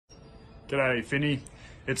G'day Finny,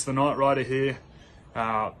 it's the Night Rider here,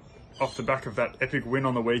 off the back of that epic win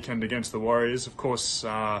on the weekend against the Warriors. Of course,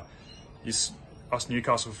 us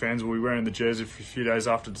Newcastle fans will be wearing the jersey for a few days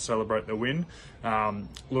after to celebrate the win.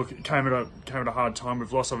 Look, it came at a hard time.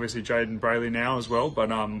 We've lost obviously Jaden Brayley now as well, but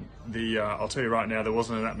I'll tell you right now, there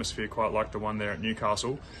wasn't an atmosphere quite like the one there at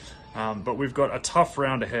Newcastle. But we've got a tough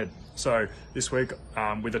round ahead. So this week,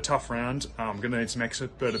 with a tough round, I'm going to need some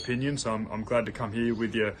expert opinion. So I'm glad to come here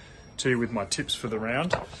with you with my tips for the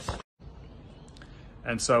round.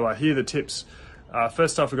 And so here are the tips.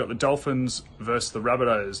 First off, we've got the Dolphins versus the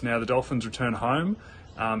Rabbitohs. Now the Dolphins return home,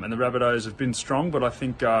 and the Rabbitohs have been strong, but I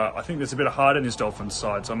think there's a bit of heart in this Dolphins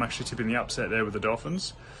side. So I'm actually tipping the upset there with the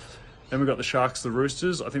Dolphins. Then we've got the Sharks, the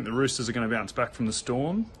Roosters. I think the Roosters are going to bounce back from the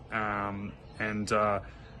Storm, and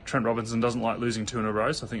Trent Robinson doesn't like losing 2 in a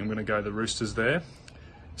row, so I think I'm going to go the Roosters there.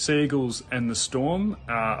 Sea Eagles and the Storm.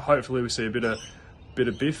 Hopefully we see a bit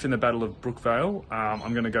of biff in the Battle of Brookvale.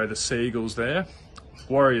 I'm going to go the Sea Eagles there.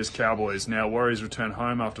 Warriors, Cowboys. Now Warriors return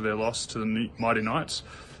home after their loss to the Mighty Knights,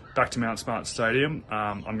 back to Mount Smart Stadium.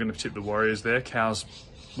 I'm going to tip the Warriors there. Cows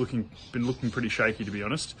been looking pretty shaky, to be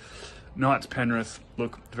honest. Knights, Penrith.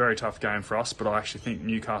 Look, very tough game for us, but I actually think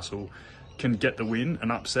Newcastle can get the win, an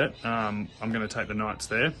upset. I'm going to take the Knights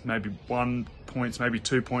there. Maybe 1 point, maybe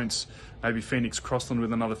 2 points, maybe Phoenix Crossland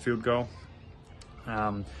with another field goal.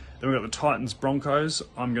 Then we've got the Titans, Broncos.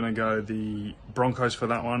 I'm going to go the Broncos for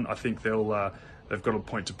that one. I think they've got a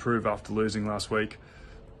point to prove after losing last week.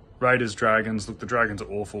 Raiders, Dragons. Look, the Dragons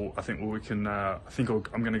are awful. I think I'm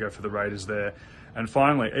going to go for the Raiders there. And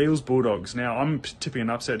finally, Eels, Bulldogs. Now I'm tipping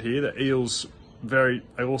an upset here. The Eels they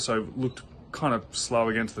also looked kind of slow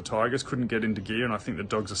against the Tigers, couldn't get into gear, and I think the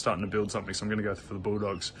Dogs are starting to build something, so I'm going to go for the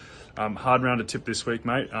Bulldogs. Hard round to tip this week,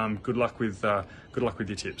 mate. Good luck with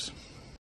your tips.